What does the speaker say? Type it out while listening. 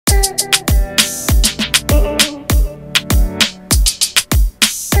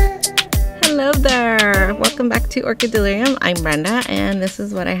welcome back to Orchid Delirium. I'm Brenda and this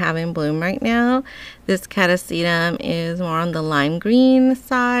is what I have in bloom right now. This Catasetum is more on the lime green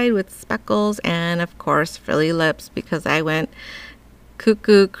side with speckles and of course frilly lips because I went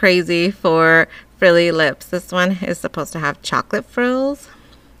cuckoo crazy for frilly lips. This one is supposed to have chocolate frills.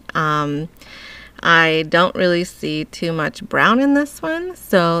 I don't really see too much brown in this one,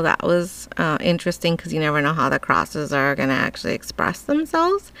 so that was interesting because you never know how the crosses are going to actually express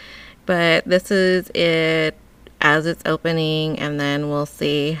themselves. But this is it as it's opening, and then we'll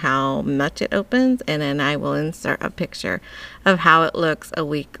see how much it opens, and then I will insert a picture of how it looks a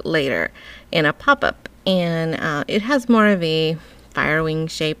week later in a pop-up. And it has more of a fire wing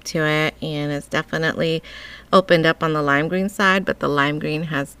shape to it, and it's definitely opened up on the lime green side, but the lime green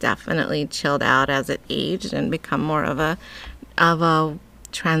has definitely chilled out as it aged and become more of a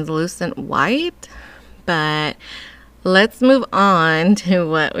translucent white. But let's move on to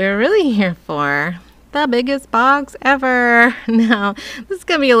what we're really here for, the biggest box ever. Now this is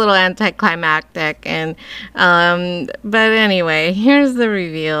gonna be a little anticlimactic, and but anyway, here's the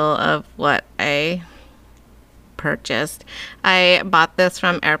reveal of what I purchased. I bought this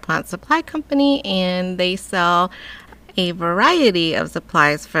from Airplant Supply company, and they sell a variety of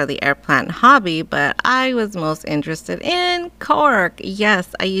supplies for the airplant hobby, but I was most interested in cork.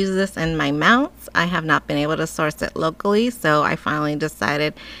 Yes, I use this in my mounts. I have not been able to source it locally, so I finally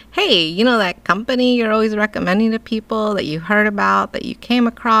decided, hey, you know that company you're always recommending to people that you heard about, that you came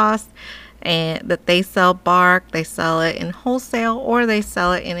across, and that they sell bark, they sell it in wholesale or they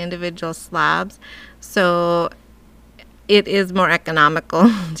sell it in individual slabs. So it is more economical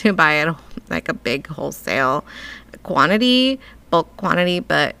to buy it like a big wholesale quantity, bulk quantity,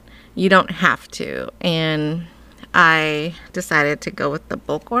 but you don't have to. And I decided to go with the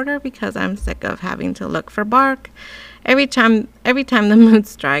bulk order because I'm sick of having to look for bark every time the mood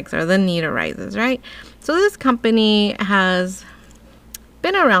strikes or the need arises, right? So this company has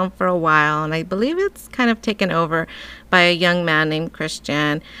been around for a while, and I believe it's kind of taken over by a young man named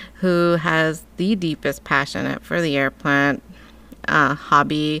Christian who has the deepest passion for the airplant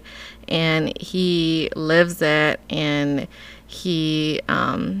hobby, and he lives it, and he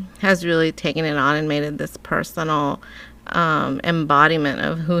has really taken it on and made it this personal embodiment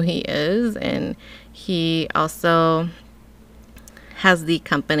of who he is. And he also has the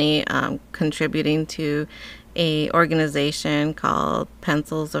company contributing to a organization called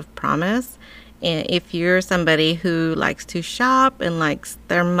Pencils of Promise. And if you're somebody who likes to shop and likes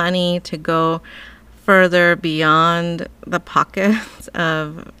their money to go further beyond the pockets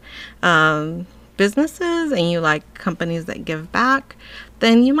of businesses, and you like companies that give back,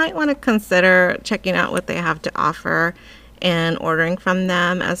 then you might want to consider checking out what they have to offer and ordering from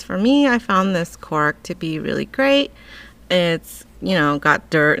them. As for me, I found this cork to be really great. It's, you know, got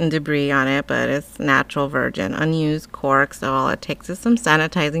dirt and debris on it, but it's natural virgin unused cork, so all it takes is some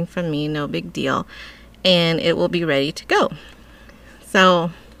sanitizing from me, no big deal, and it will be ready to go.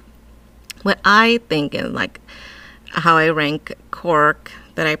 So what I think is like how I rank cork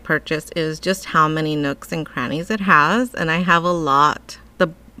that I purchased is just how many nooks and crannies it has, and I have a lot. The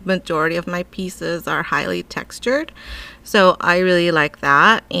majority of my pieces are highly textured, so I really like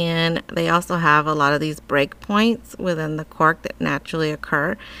that. And they also have a lot of these break points within the cork that naturally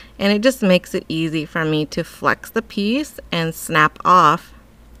occur, and it just makes it easy for me to flex the piece and snap off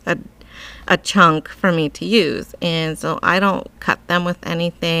a chunk for me to use. And so I don't cut them with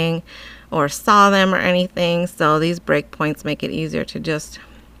anything or saw them or anything, so these break points make it easier to just,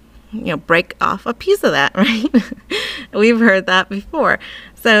 you know, break off a piece of that, right? We've heard that before.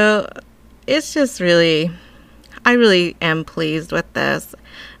 So it's just really, I really am pleased with this.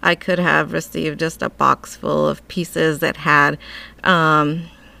 I could have received just a box full of pieces that had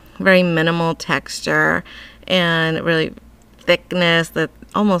very minimal texture and really thickness that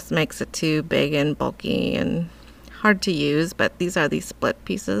almost makes it too big and bulky and hard to use. But these are these split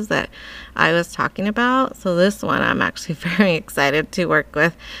pieces that I was talking about, so this one I'm actually very excited to work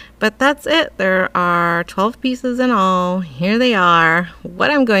with. But that's it. There are 12 pieces in all. Here they are.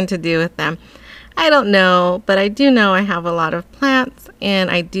 What I'm going to do with them, I don't know, but I do know I have a lot of plants, and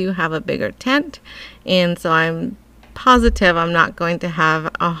I do have a bigger tent, and so I'm positive I'm not going to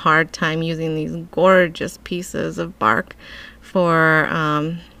have a hard time using these gorgeous pieces of bark for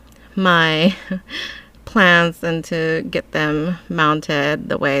my plants and to get them mounted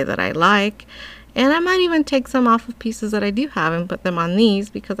the way that I like. And I might even take some off of pieces that I do have and put them on these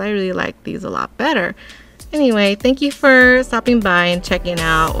because I really like these a lot better. Anyway, thank you for stopping by and checking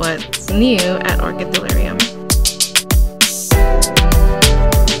out what's new at Orchid Delirium.